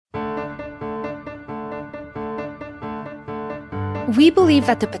We believe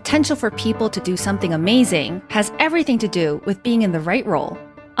that the potential for people to do something amazing has everything to do with being in the right role,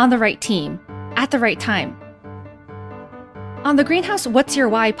 on the right team, at the right time. On the Greenhouse What's Your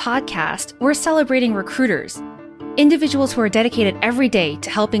Why podcast, we're celebrating recruiters, individuals who are dedicated every day to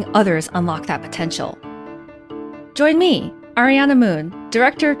helping others unlock that potential. Join me, Ariana Moon,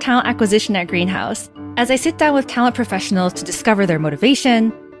 Director of Talent Acquisition at Greenhouse, as I sit down with talent professionals to discover their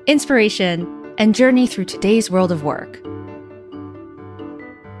motivation, inspiration, and journey through today's world of work.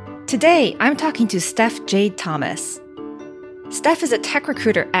 Today, I'm talking to Steph Jade Thomas. Steph is a tech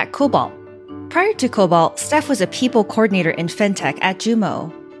recruiter at Cobalt. Prior to Cobalt, Steph was a people coordinator in fintech at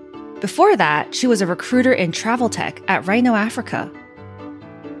Jumo. Before that, she was a recruiter in travel tech at Rhino Africa.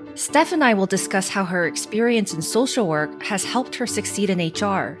 Steph and I will discuss how her experience in social work has helped her succeed in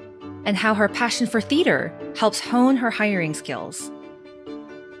HR, and how her passion for theater helps hone her hiring skills.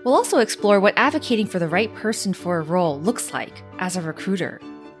 We'll also explore what advocating for the right person for a role looks like as a recruiter.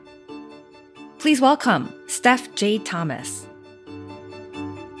 Please welcome Steph Jade Thomas.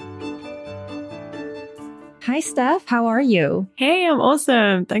 Hi, Steph. How are you? Hey, I'm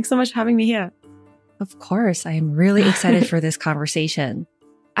awesome. Thanks so much for having me here. Of course. I am really excited for this conversation.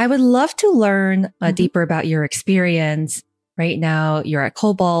 I would love to learn deeper about your experience. Right now, you're at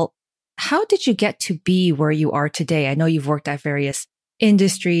Cobalt. How did you get to be where you are today? I know you've worked at various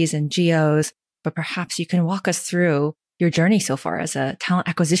industries and geos, but perhaps you can walk us through your journey so far as a talent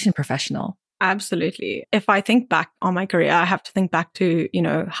acquisition professional. Absolutely. If I think back on my career, I have to think back to,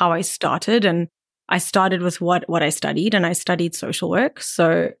 how I started. And I started with what I studied, and I studied social work.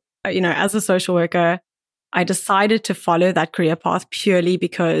 So, as a social worker, I decided to follow that career path purely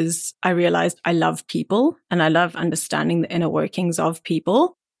because I realized I love people and I love understanding the inner workings of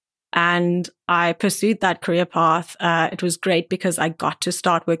people. And I pursued that career path. It was great because I got to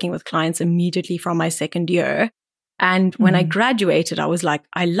start working with clients immediately from my second year. And when I graduated, I was like,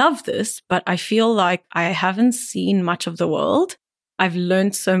 I love this, but I feel like I haven't seen much of the world. I've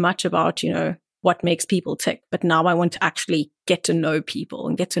learned so much about, what makes people tick, but now I want to actually get to know people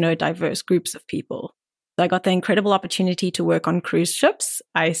and get to know diverse groups of people. So I got the incredible opportunity to work on cruise ships.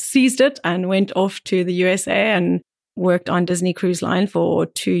 I seized it and went off to the USA and worked on Disney Cruise Line for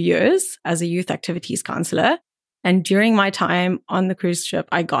 2 years as a youth activities counselor. And during my time on the cruise ship,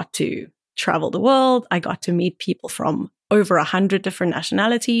 I got to travel the world. I got to meet people from over 100 different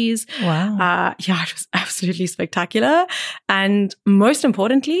nationalities. Wow. It was absolutely spectacular. And most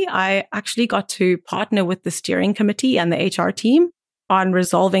importantly, I actually got to partner with the steering committee and the HR team on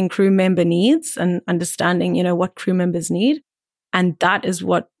resolving crew member needs and understanding, what crew members need. And that is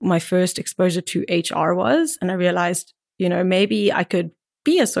what my first exposure to HR was. And I realized, maybe I could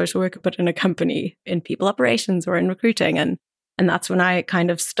be a social worker, but in a company, in people operations or in recruiting. And that's when I kind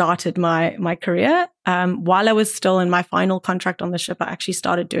of started my career. While I was still in my final contract on the ship, I actually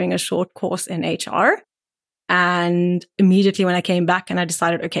started doing a short course in HR. And immediately when I came back and I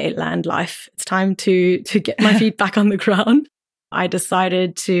decided, okay, land life, it's time to get my feet back on the ground. I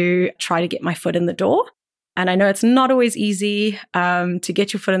decided to try to get my foot in the door. And I know it's not always easy to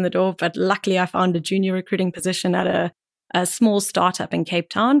get your foot in the door, but luckily I found a junior recruiting position at a small startup in Cape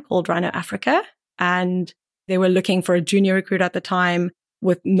Town called Rhino Africa. And they were looking for a junior recruiter at the time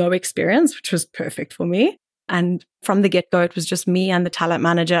with no experience, which was perfect for me. And from the get-go, it was just me and the talent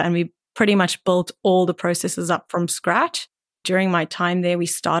manager, and we pretty much built all the processes up from scratch. During my time there, we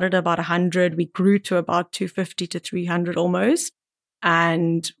started about 100. We grew to about 250 to 300 almost.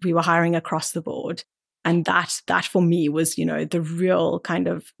 And we were hiring across the board. And that for me was, the real kind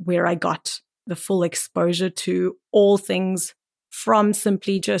of where I got the full exposure to all things from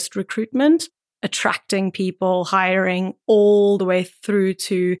simply just recruitment, attracting people, hiring, all the way through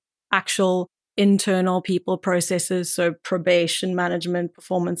to actual internal people processes. So probation management,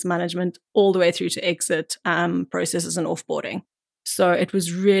 performance management, all the way through to exit processes and offboarding. So it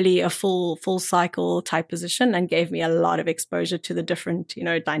was really a full cycle type position and gave me a lot of exposure to the different,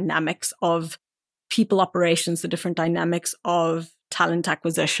 dynamics of people operations, the different dynamics of talent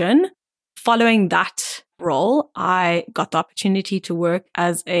acquisition. Following that role, I got the opportunity to work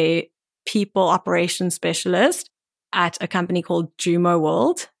as a people operations specialist at a company called Jumo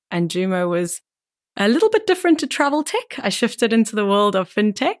World. And Jumo was a little bit different to travel tech. I shifted into the world of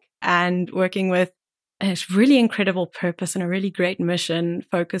fintech and working with a really incredible purpose and a really great mission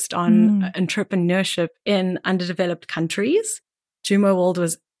focused on entrepreneurship in underdeveloped countries. Jumo World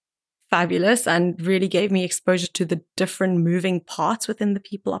was fabulous and really gave me exposure to the different moving parts within the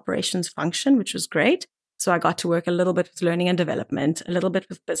people operations function, which was great. So I got to work a little bit with learning and development, a little bit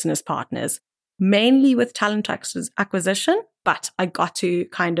with business partners, mainly with talent acquisition, but I got to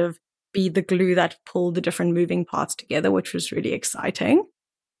kind of be the glue that pulled the different moving parts together, which was really exciting.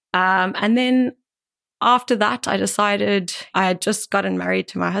 And then after that, I decided I had just gotten married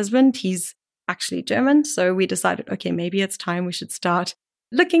to my husband. He's actually German. So we decided, okay, maybe it's time we should start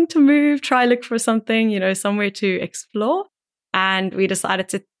looking to move, try look for something, somewhere to explore. And we decided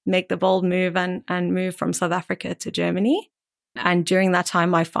to make the bold move and move from South Africa to Germany. And during that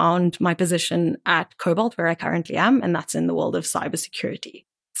time, I found my position at Cobalt, where I currently am, and that's in the world of cybersecurity.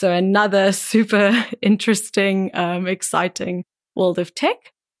 So another super interesting, exciting world of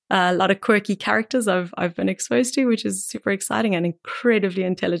tech. A lot of quirky characters I've been exposed to, which is super exciting, and incredibly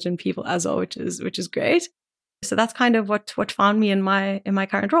intelligent people as well, which is great. So that's kind of what found me in my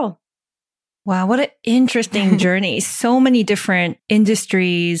current role. Wow, what an interesting journey. So many different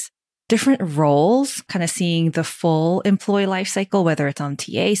industries, different roles, kind of seeing the full employee life cycle, whether it's on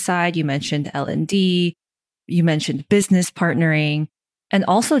TA side, you mentioned L&D, you mentioned business partnering, and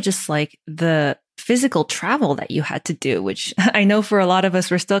also just like the physical travel that you had to do, which I know for a lot of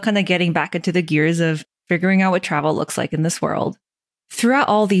us, we're still kind of getting back into the gears of figuring out what travel looks like in this world. Throughout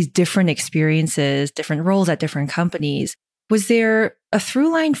all these different experiences, different roles at different companies, was there a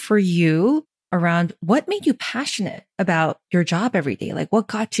through line for you around what made you passionate about your job every day? Like what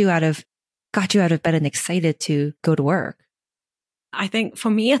got you out of bed and excited to go to work? I think for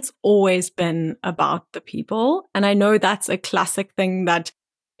me, it's always been about the people. And I know that's a classic thing that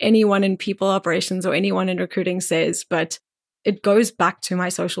anyone in people operations or anyone in recruiting says, but it goes back to my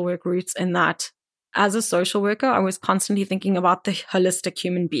social work roots in that as a social worker, I was constantly thinking about the holistic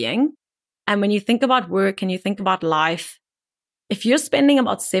human being. And when you think about work and you think about life, if you're spending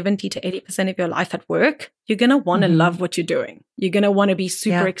about 70 to 80% of your life at work, you're going to want to love what you're doing. You're going to want to be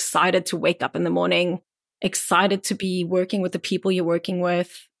super excited to wake up in the morning, excited to be working with the people you're working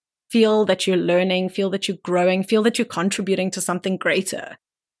with, feel that you're learning, feel that you're growing, feel that you're contributing to something greater.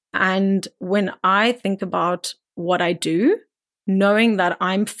 And when I think about what I do, knowing that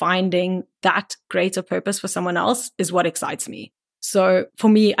I'm finding that greater purpose for someone else is what excites me. So for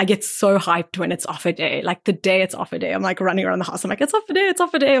me, I get so hyped when it's offer day. Like the day it's offer day, I'm like running around the house. I'm like, it's offer day, it's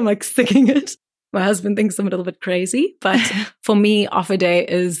offer day. I'm like singing it. My husband thinks I'm a little bit crazy, but for me, offer day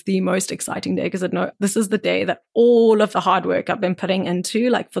is the most exciting day because I know this is the day that all of the hard work I've been putting into,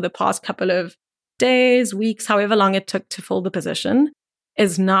 like for the past couple of days, weeks, however long it took to fill the position,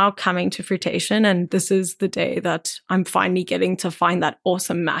 is now coming to fruition. And this is the day that I'm finally getting to find that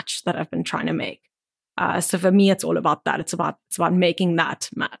awesome match that I've been trying to make. So for me, it's all about that. It's about making that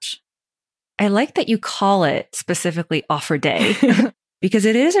match. I like that you call it specifically offer day because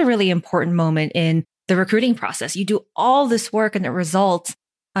it is a really important moment in the recruiting process. You do all this work and it results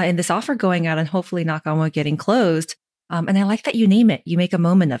in this offer going out and hopefully, knock on wood, getting closed. And I like that you name it. You make a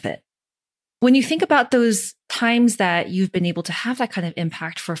moment of it. When you think about those times that you've been able to have that kind of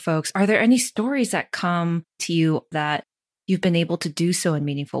impact for folks, are there any stories that come to you that you've been able to do so in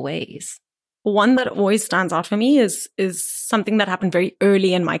meaningful ways? One that always stands out for me is something that happened very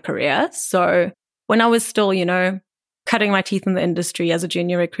early in my career. So when I was still, cutting my teeth in the industry as a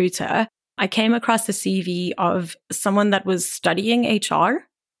junior recruiter, I came across a CV of someone that was studying HR.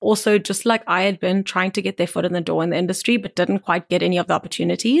 Also, just like I had been trying to get their foot in the door in the industry, but didn't quite get any of the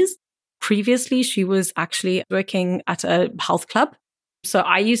opportunities. Previously, she was actually working at a health club. So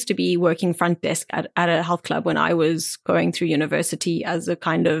I used to be working front desk at a health club when I was going through university as a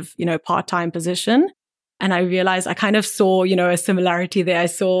kind of, part-time position. And I realized I kind of saw, a similarity there. I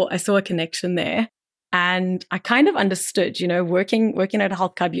saw a connection there. And I kind of understood, working at a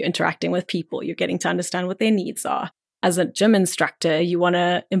health club, you're interacting with people, you're getting to understand what their needs are. As a gym instructor, you want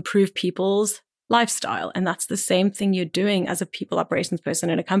to improve people's lifestyle. And that's the same thing you're doing as a people operations person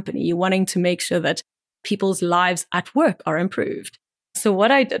in a company. You're wanting to make sure that people's lives at work are improved. So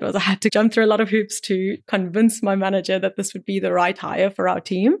what I did was I had to jump through a lot of hoops to convince my manager that this would be the right hire for our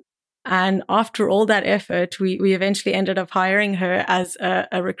team. And after all that effort, we eventually ended up hiring her as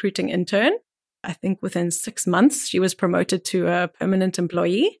a recruiting intern. I think within 6 months, she was promoted to a permanent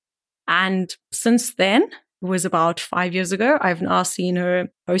employee. And since then, it was about 5 years ago, I've now seen her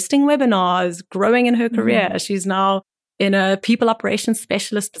hosting webinars, growing in her career. She's now in a people operations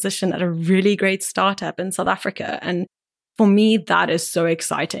specialist position at a really great startup in South Africa. And for me, that is so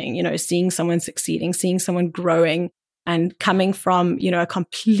exciting, seeing someone succeeding, seeing someone growing and coming from, a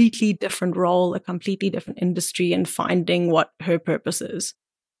completely different role, a completely different industry and finding what her purpose is.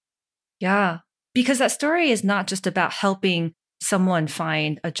 Yeah, because that story is not just about helping someone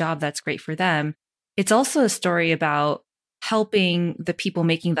find a job that's great for them. It's also a story about helping the people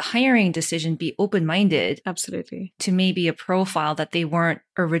making the hiring decision be open-minded. Absolutely. To maybe a profile that they weren't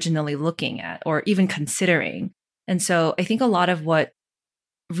originally looking at or even considering. And so I think a lot of what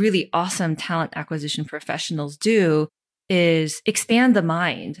really awesome talent acquisition professionals do is expand the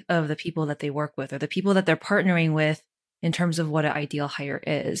mind of the people that they work with or the people that they're partnering with in terms of what an ideal hire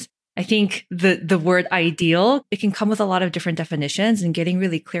is. I think the word ideal, it can come with a lot of different definitions, and getting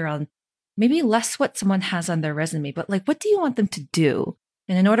really clear on maybe less what someone has on their resume, but like, what do you want them to do?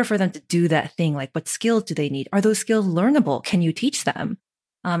 And in order for them to do that thing, like what skills do they need? Are those skills learnable? Can you teach them?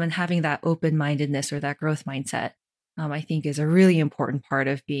 And having that open-mindedness or that growth mindset, I think is a really important part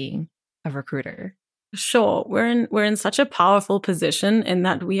of being a recruiter. Sure. We're in such a powerful position in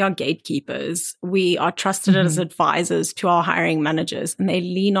that we are gatekeepers. We are trusted as advisors to our hiring managers, and they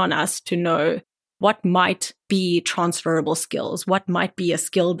lean on us to know what might be transferable skills, what might be a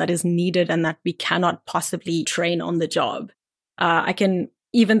skill that is needed and that we cannot possibly train on the job. I can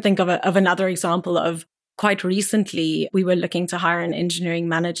even think of another example of quite recently, we were looking to hire an engineering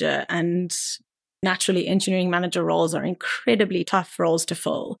manager, and naturally engineering manager roles are incredibly tough roles to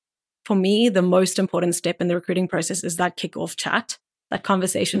fill. For me, the most important step in the recruiting process is that kickoff chat, that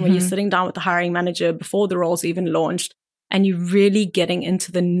conversation where you're sitting down with the hiring manager before the role's even launched, and you're really getting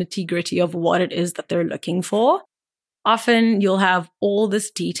into the nitty-gritty of what it is that they're looking for. Often you'll have all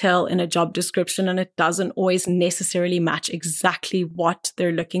this detail in a job description, and it doesn't always necessarily match exactly what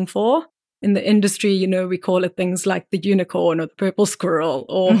they're looking for. In the industry, we call it things like the unicorn or the purple squirrel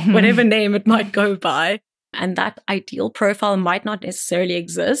or whatever name it might go by. And that ideal profile might not necessarily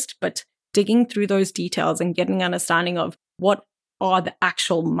exist, but digging through those details and getting an understanding of what are the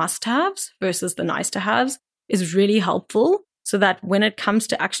actual must-haves versus the nice-to-haves is really helpful, so that when it comes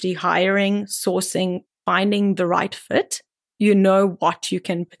to actually hiring, sourcing, finding the right fit, you know what you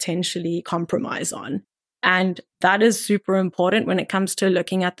can potentially compromise on. And that is super important when it comes to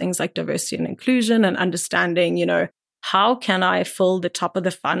looking at things like diversity and inclusion and understanding, how can I fill the top of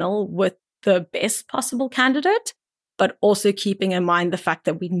the funnel with the best possible candidate, but also keeping in mind the fact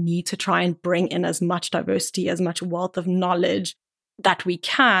that we need to try and bring in as much diversity, as much wealth of knowledge that we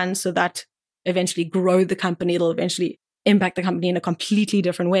can, so that eventually grow the company. It'll eventually impact the company in a completely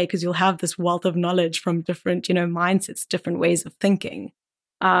different way, because you'll have this wealth of knowledge from different, mindsets, different ways of thinking.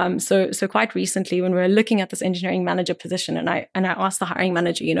 So quite recently, when we were looking at this engineering manager position, and I asked the hiring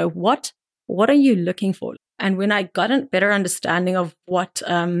manager, what are you looking for? And when I got a better understanding of what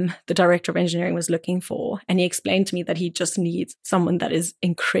the director of engineering was looking for, and he explained to me that he just needs someone that is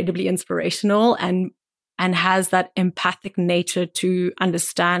incredibly inspirational and has that empathic nature to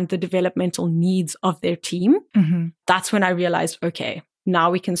understand the developmental needs of their team, that's when I realized, okay, now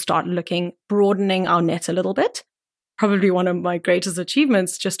we can start broadening our net a little bit. Probably one of my greatest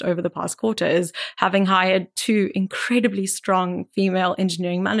achievements just over the past quarter is having hired 2 incredibly strong female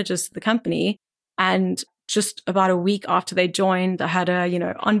engineering managers to the company. And just about a week after they joined, I had a,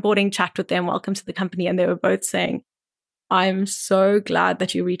 onboarding chat with them, welcome to the company. And they were both saying, I'm so glad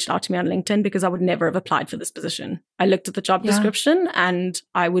that you reached out to me on LinkedIn, because I would never have applied for this position. I looked at the job description and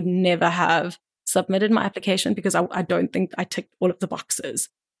I would never have submitted my application because I don't think I ticked all of the boxes.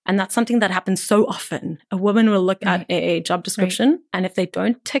 And that's something that happens so often. A woman will look at a job description, and if they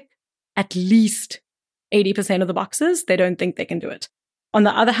don't tick at least 80% of the boxes, they don't think they can do it. On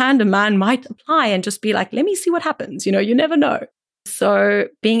the other hand, a man might apply and just be like, let me see what happens. You never know. So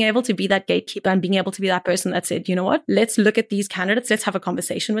being able to be that gatekeeper and being able to be that person that said, you know what, let's look at these candidates. Let's have a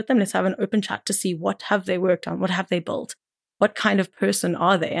conversation with them. Let's have an open chat to see what have they worked on? What have they built? What kind of person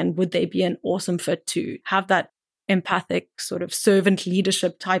are they? And would they be an awesome fit to have that empathic sort of servant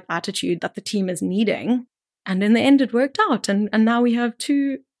leadership type attitude that the team is needing? And in the end, it worked out. And now we have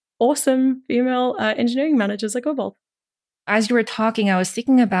 2 awesome female engineering managers at Cobalt. As you were talking, I was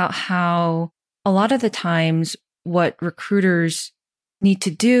thinking about how a lot of the times what recruiters need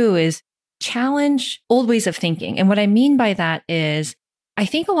to do is challenge old ways of thinking. And what I mean by that is, I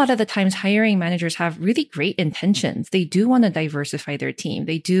think a lot of the times hiring managers have really great intentions. They do want to diversify their team.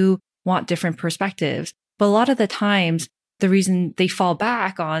 They do want different perspectives. But a lot of the times, the reason they fall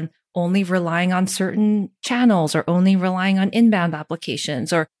back on only relying on certain channels or only relying on inbound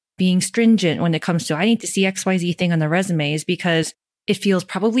applications or being stringent when it comes to, I need to see XYZ thing on the resume, is because it feels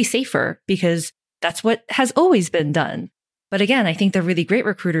probably safer because that's what has always been done. But again, I think the really great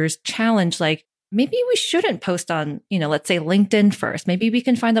recruiters challenge, like, maybe we shouldn't post on, let's say LinkedIn first. Maybe we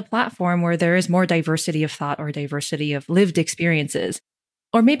can find a platform where there is more diversity of thought or diversity of lived experiences.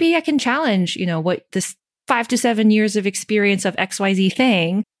 Or maybe I can challenge, what this 5 to 7 years of experience of XYZ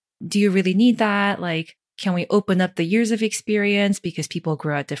thing. Do you really need that? Like, can we open up the years of experience because people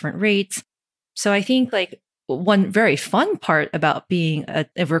grow at different rates? So I think one very fun part about being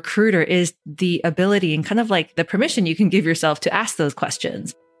a recruiter is the ability and kind of like the permission you can give yourself to ask those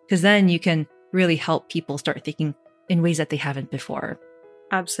questions, because then you can really help people start thinking in ways that they haven't before.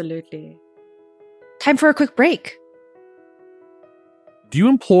 Absolutely. Time for a quick break. Do you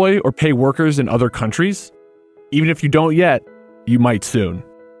employ or pay workers in other countries? Even if you don't yet, you might soon.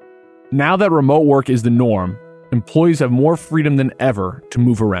 Now that remote work is the norm, employees have more freedom than ever to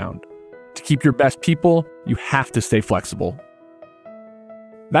move around. To keep your best people, you have to stay flexible.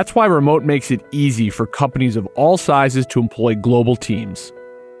 That's why Remote makes it easy for companies of all sizes to employ global teams.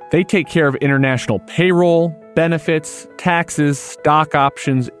 They take care of international payroll, benefits, taxes, stock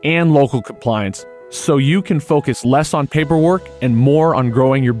options, and local compliance, so you can focus less on paperwork and more on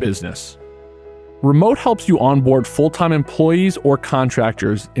growing your business. Remote helps you onboard full-time employees or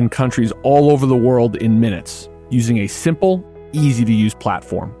contractors in countries all over the world in minutes, using a simple, easy-to-use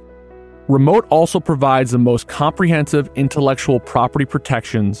platform. Remote also provides the most comprehensive intellectual property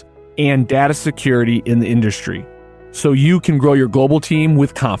protections and data security in the industry, so you can grow your global team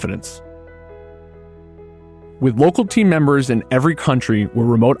with confidence. With local team members in every country where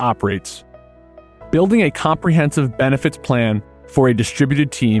Remote operates, building a comprehensive benefits plan for a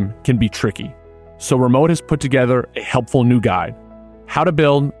distributed team can be tricky. So Remote has put together a helpful new guide, How to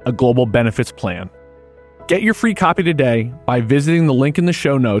Build a Global Benefits Plan. Get your free copy today by visiting the link in the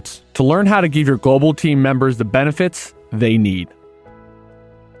show notes to learn how to give your global team members the benefits they need.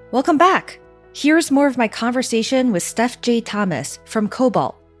 Welcome back. Here's more of my conversation with Steph J. Thomas from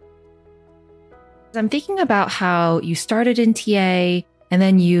Cobalt. I'm thinking about how you started in TA and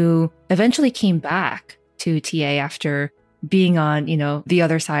then you eventually came back to TA after being on, the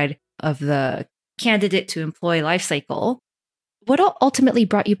other side of the candidate to employee lifecycle. What ultimately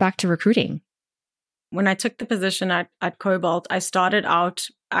brought you back to recruiting? When I took the position at Cobalt, I started out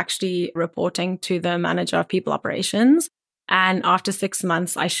actually reporting to the manager of people operations. And after 6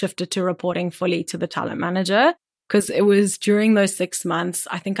 months, I shifted to reporting fully to the talent manager, because it was during those 6 months,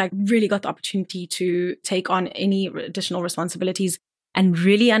 I think I really got the opportunity to take on any additional responsibilities and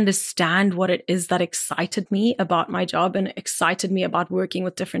really understand what it is that excited me about my job and excited me about working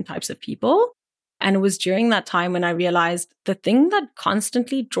with different types of people. And it was during that time when I realized the thing that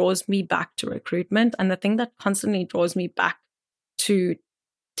constantly draws me back to recruitment and the thing that constantly draws me back to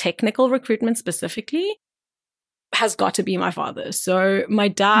technical recruitment specifically has got to be my father. So my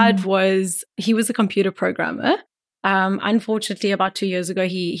dad was a computer programmer. Unfortunately, about 2 years ago,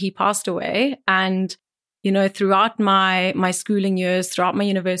 he passed away. And, throughout my schooling years, throughout my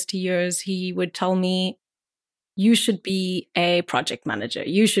university years, he would tell me, you should be a project manager.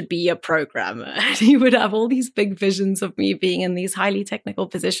 You should be a programmer. And he would have all these big visions of me being in these highly technical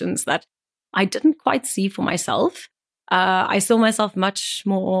positions that I didn't quite see for myself. I saw myself much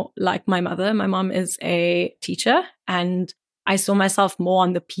more like my mother. My mom is a teacher, and I saw myself more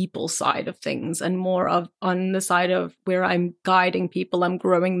on the people side of things and more on the side of where I'm guiding people, I'm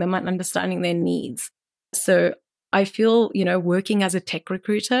growing them and understanding their needs. So I feel, working as a tech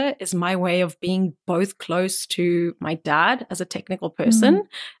recruiter is my way of being both close to my dad as a technical person,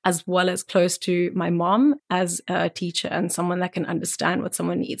 as well as close to my mom as a teacher and someone that can understand what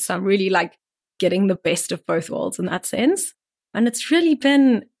someone needs. So I'm really like getting the best of both worlds in that sense. And it's really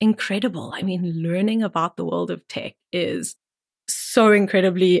been incredible. I mean, learning about the world of tech is so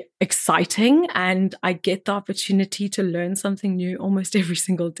incredibly exciting, and I get the opportunity to learn something new almost every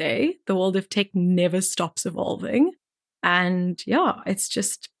single day. The world of tech never stops evolving. And yeah, it's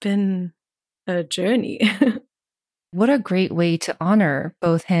just been a journey. What a great way to honor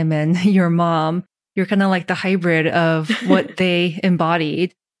both him and your mom. You're kind of like the hybrid of what they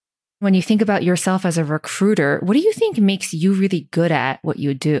embodied. When you think about yourself as a recruiter, what do you think makes you really good at what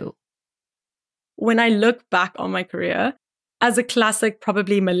you do? When I look back on my career, as a classic,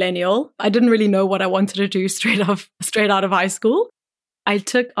 probably millennial, I didn't really know what I wanted to do straight out of high school. I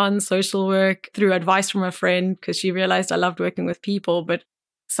took on social work through advice from a friend because she realized I loved working with people. But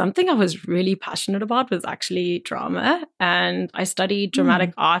something I was really passionate about was actually drama. And I studied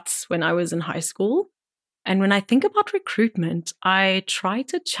dramatic arts when I was in high school. And when I think about recruitment, I try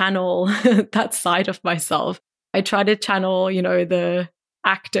to channel that side of myself. I try to channel, the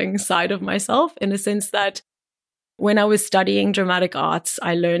acting side of myself, in a sense that when I was studying dramatic arts,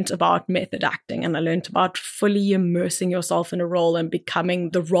 I learned about method acting, and I learned about fully immersing yourself in a role and becoming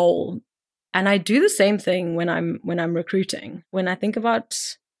the role. And I do the same thing when I'm recruiting. When I think about,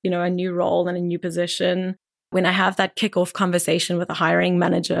 a new role and a new position, when I have that kickoff conversation with a hiring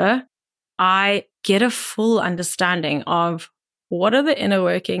manager, I get a full understanding of what are the inner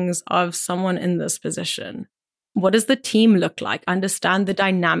workings of someone in this position. What does the team look like? Understand the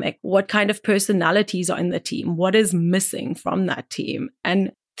dynamic. What kind of personalities are in the team? What is missing from that team?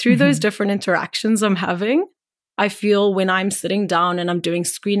 And through those different interactions I'm having, I feel when I'm sitting down and I'm doing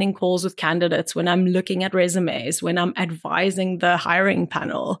screening calls with candidates, when I'm looking at resumes, when I'm advising the hiring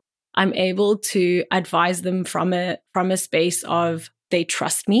panel, I'm able to advise them from a space of they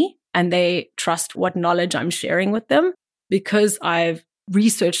trust me and they trust what knowledge I'm sharing with them because I've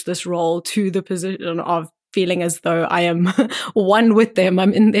researched this role to the position of feeling as though I am one with them.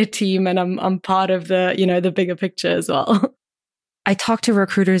 I'm in their team and I'm part of the, the bigger picture as well. I talk to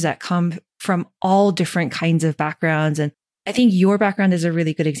recruiters that come from all different kinds of backgrounds. And I think your background is a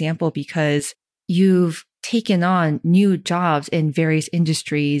really good example because you've taken on new jobs in various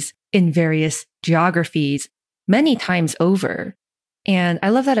industries, in various geographies, many times over. And I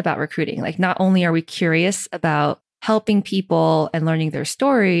love that about recruiting. Like, not only are we curious about helping people and learning their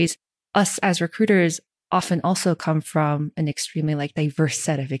stories, us as recruiters often also come from an extremely diverse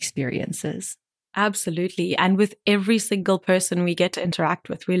set of experiences. Absolutely. And with every single person we get to interact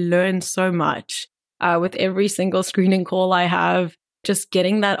with, we learn so much. With every single screening call I have, just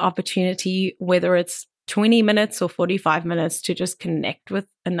getting that opportunity, whether it's 20 minutes or 45 minutes, to just connect with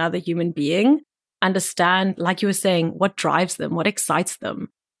another human being, understand, like you were saying, what drives them, what excites them.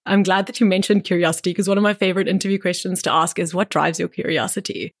 I'm glad that you mentioned curiosity, because one of my favorite interview questions to ask is, what drives your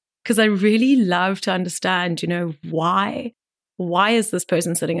curiosity? Because I really love to understand, why is this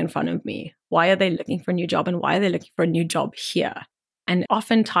person sitting in front of me? Why are they looking for a new job, and why are they looking for a new job here? And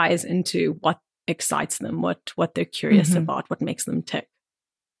often ties into what excites them, what they're curious about, what makes them tick.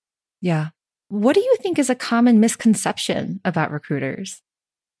 Yeah. What do you think is a common misconception about recruiters?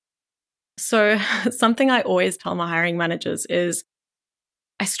 So something I always tell my hiring managers is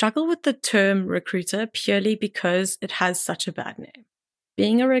I struggle with the term recruiter purely because it has such a bad name.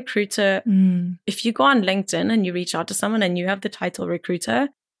 Being a recruiter, if you go on LinkedIn and you reach out to someone and you have the title recruiter,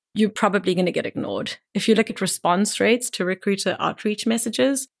 you're probably going to get ignored. If you look at response rates to recruiter outreach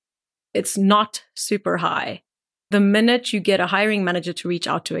messages, it's not super high. The minute you get a hiring manager to reach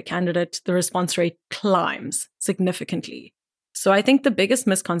out to a candidate, the response rate climbs significantly. So I think the biggest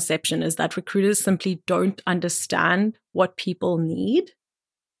misconception is that recruiters simply don't understand what people need.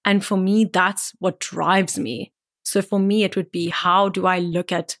 And for me, that's what drives me. So for me, it would be, how do I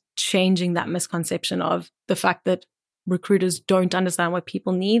look at changing that misconception of the fact that recruiters don't understand what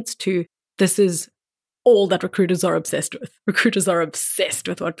people need to, this is all that recruiters are obsessed with. Recruiters are obsessed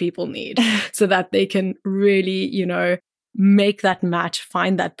with what people need so that they can really, make that match,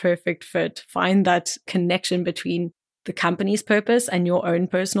 find that perfect fit, find that connection between the company's purpose and your own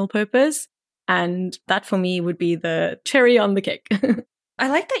personal purpose. And that for me would be the cherry on the cake. I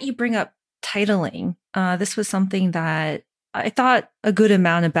like that you bring up titling. This was something that I thought a good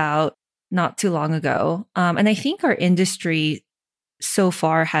amount about not too long ago. And I think our industry so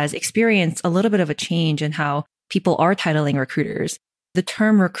far has experienced a little bit of a change in how people are titling recruiters. The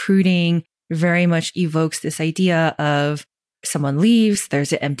term recruiting very much evokes this idea of someone leaves,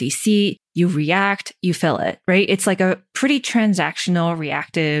 there's an empty seat, you react, you fill it, right? It's like a pretty transactional,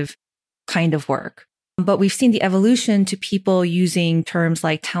 reactive kind of work. But we've seen the evolution to people using terms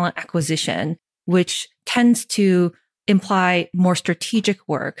like talent acquisition, which tends to imply more strategic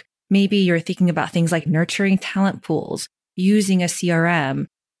work. Maybe you're thinking about things like nurturing talent pools, using a CRM,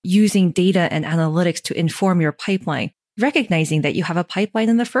 using data and analytics to inform your pipeline, recognizing that you have a pipeline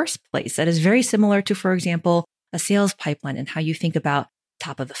in the first place that is very similar to, for example, a sales pipeline, and how you think about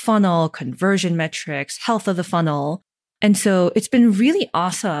top of the funnel, conversion metrics, health of the funnel. And so it's been really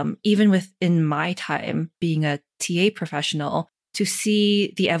awesome, even within my time being a TA professional, to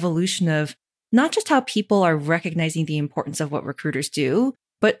see the evolution of not just how people are recognizing the importance of what recruiters do,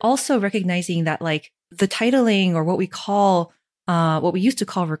 but also recognizing that the titling, or what we used to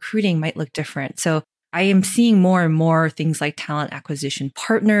call recruiting, might look different. So I am seeing more and more things like talent acquisition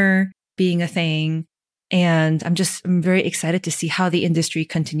partner being a thing. And I'm very excited to see how the industry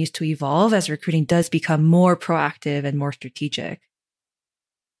continues to evolve as recruiting does become more proactive and more strategic.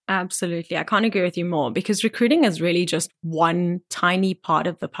 Absolutely. I can't agree with you more, because recruiting is really just one tiny part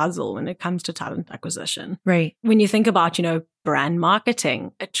of the puzzle when it comes to talent acquisition. Right. When you think about, brand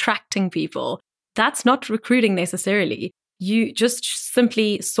marketing, attracting people, that's not recruiting necessarily. You just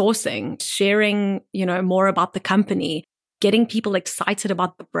simply sourcing, sharing, more about the company, getting people excited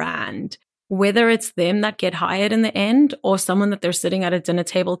about the brand, whether it's them that get hired in the end or someone that they're sitting at a dinner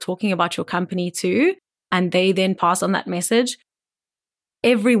table talking about your company to, and they then pass on that message.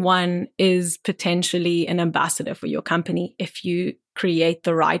 Everyone is potentially an ambassador for your company if you create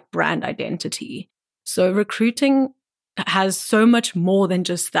the right brand identity. So recruiting has so much more than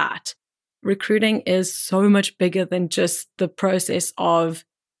just that. Recruiting is so much bigger than just the process of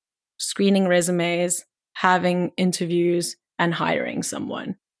screening resumes, having interviews, and hiring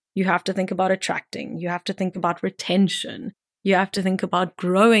someone. You have to think about attracting. You have to think about retention. You have to think about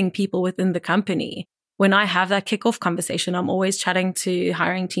growing people within the company. When I have that kickoff conversation, I'm always chatting to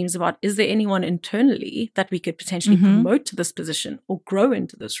hiring teams about, is there anyone internally that we could potentially promote to this position or grow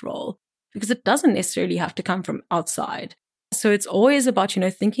into this role? Because it doesn't necessarily have to come from outside. So it's always about,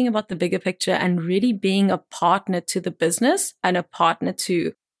 thinking about the bigger picture and really being a partner to the business and a partner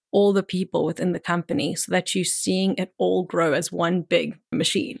to all the people within the company so that you're seeing it all grow as one big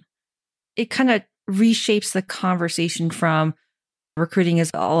machine. It kind of reshapes the conversation from recruiting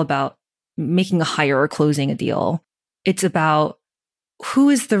is all about making a hire or closing a deal. It's about who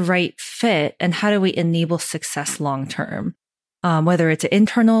is the right fit and how do we enable success long term? Whether it's an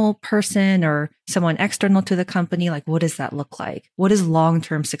internal person or someone external to the company, like what does that look like? What does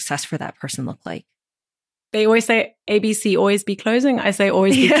long-term success for that person look like? They always say ABC, always be closing. I say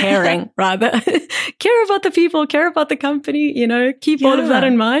always be caring, rather. Care about the people, care about the company, keep all of that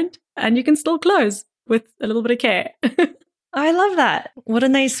in mind and you can still close with a little bit of care. I love that. What a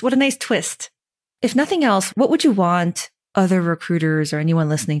nice twist. If nothing else, what would you want other recruiters or anyone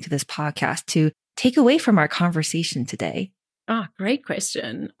listening to this podcast to take away from our conversation today? Great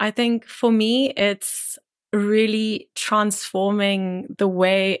question. I think for me, it's really transforming the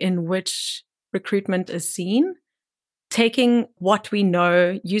way in which recruitment is seen, taking what we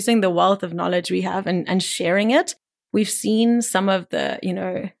know, using the wealth of knowledge we have and sharing it. We've seen some of the,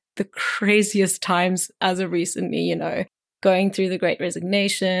 the craziest times as of recently, going through the Great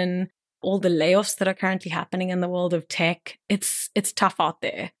Resignation, all the layoffs that are currently happening in the world of tech. It's tough out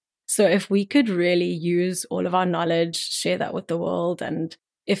there. So if we could really use all of our knowledge, share that with the world, and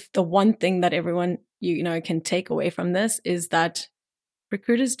if the one thing that everyone, can take away from this is that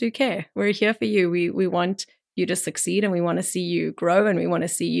recruiters do care. We're here for you. We want you to succeed and we want to see you grow and we want to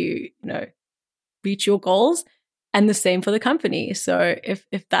see you, reach your goals. And the same for the company. So if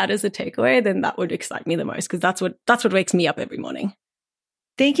that is a takeaway, then that would excite me the most because that's what wakes me up every morning.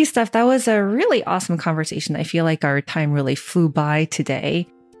 Thank you, Steph. That was a really awesome conversation. I feel like our time really flew by today,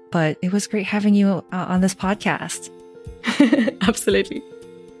 but it was great having you on this podcast. Absolutely.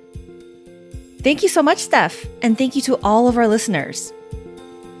 Thank you so much, Steph. And thank you to all of our listeners.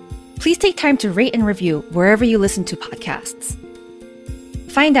 Please take time to rate and review wherever you listen to podcasts.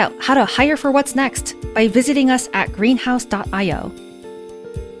 Find out how to hire for what's next by visiting us at greenhouse.io.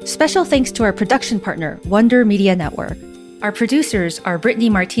 Special thanks to our production partner, Wonder Media Network. Our producers are Brittany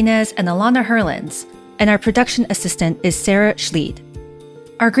Martinez and Alana Herlins, and our production assistant is Sarah Schleid.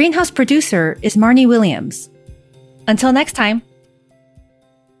 Our Greenhouse producer is Marnie Williams. Until next time.